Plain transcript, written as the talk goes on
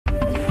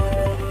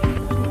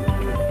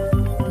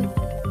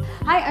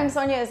Hi, I'm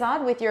Sonia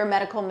Azad with your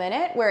Medical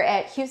Minute. We're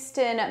at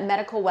Houston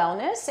Medical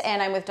Wellness,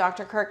 and I'm with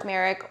Dr. Kirk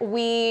Merrick.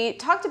 We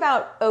talked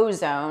about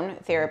ozone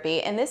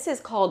therapy, and this is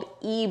called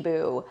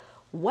Eboo.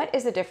 What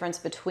is the difference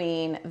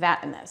between that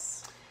and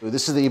this?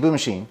 This is the Eboo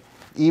machine.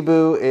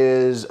 Eboo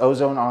is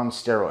ozone on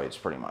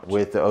steroids, pretty much.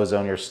 With the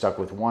ozone, you're stuck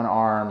with one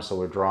arm, so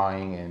we're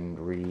drawing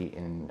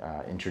and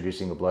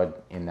introducing the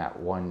blood in that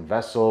one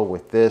vessel.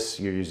 With this,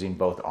 you're using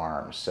both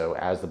arms. So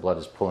as the blood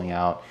is pulling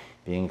out,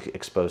 being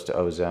exposed to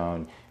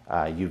ozone,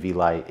 UV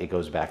light, it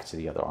goes back to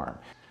the other arm.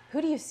 Who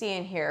do you see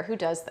in here? Who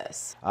does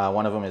this?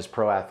 One of them is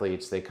pro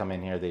athletes. They come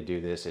in here, they do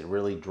this. It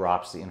really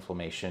drops the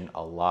inflammation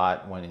a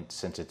lot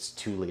since it's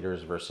 2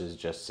 liters versus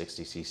just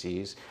 60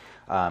 cc's.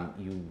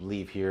 You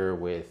leave here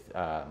with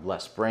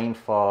less brain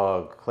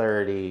fog,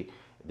 clarity.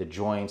 The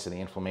joints and the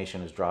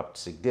inflammation has dropped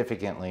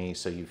significantly,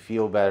 so you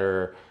feel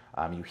better.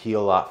 You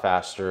heal a lot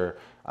faster.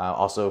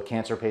 Also,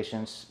 cancer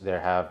patients, there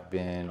have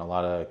been a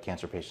lot of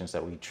cancer patients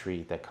that we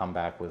treat that come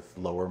back with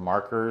lower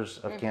markers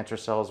of cancer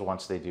cells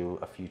once they do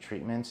a few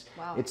treatments.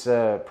 Wow. It's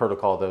a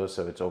protocol though,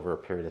 so it's over a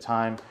period of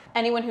time.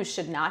 Anyone who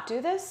should not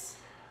do this?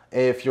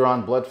 If you're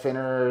on blood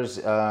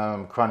thinners,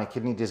 chronic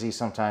kidney disease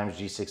sometimes,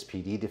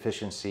 G6PD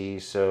deficiency,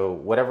 so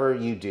whatever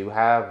you do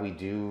have, we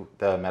do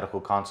the medical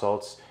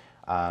consults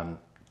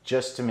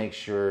just to make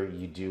sure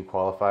you do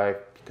qualify,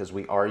 because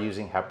we are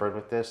using heparin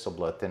with this, so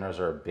blood thinners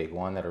are a big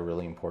one that are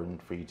really important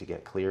for you to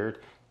get cleared.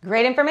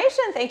 Great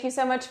information. Thank you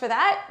so much for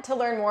that. To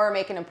learn more or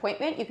make an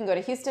appointment, you can go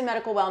to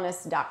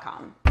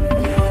HoustonMedicalWellness.com.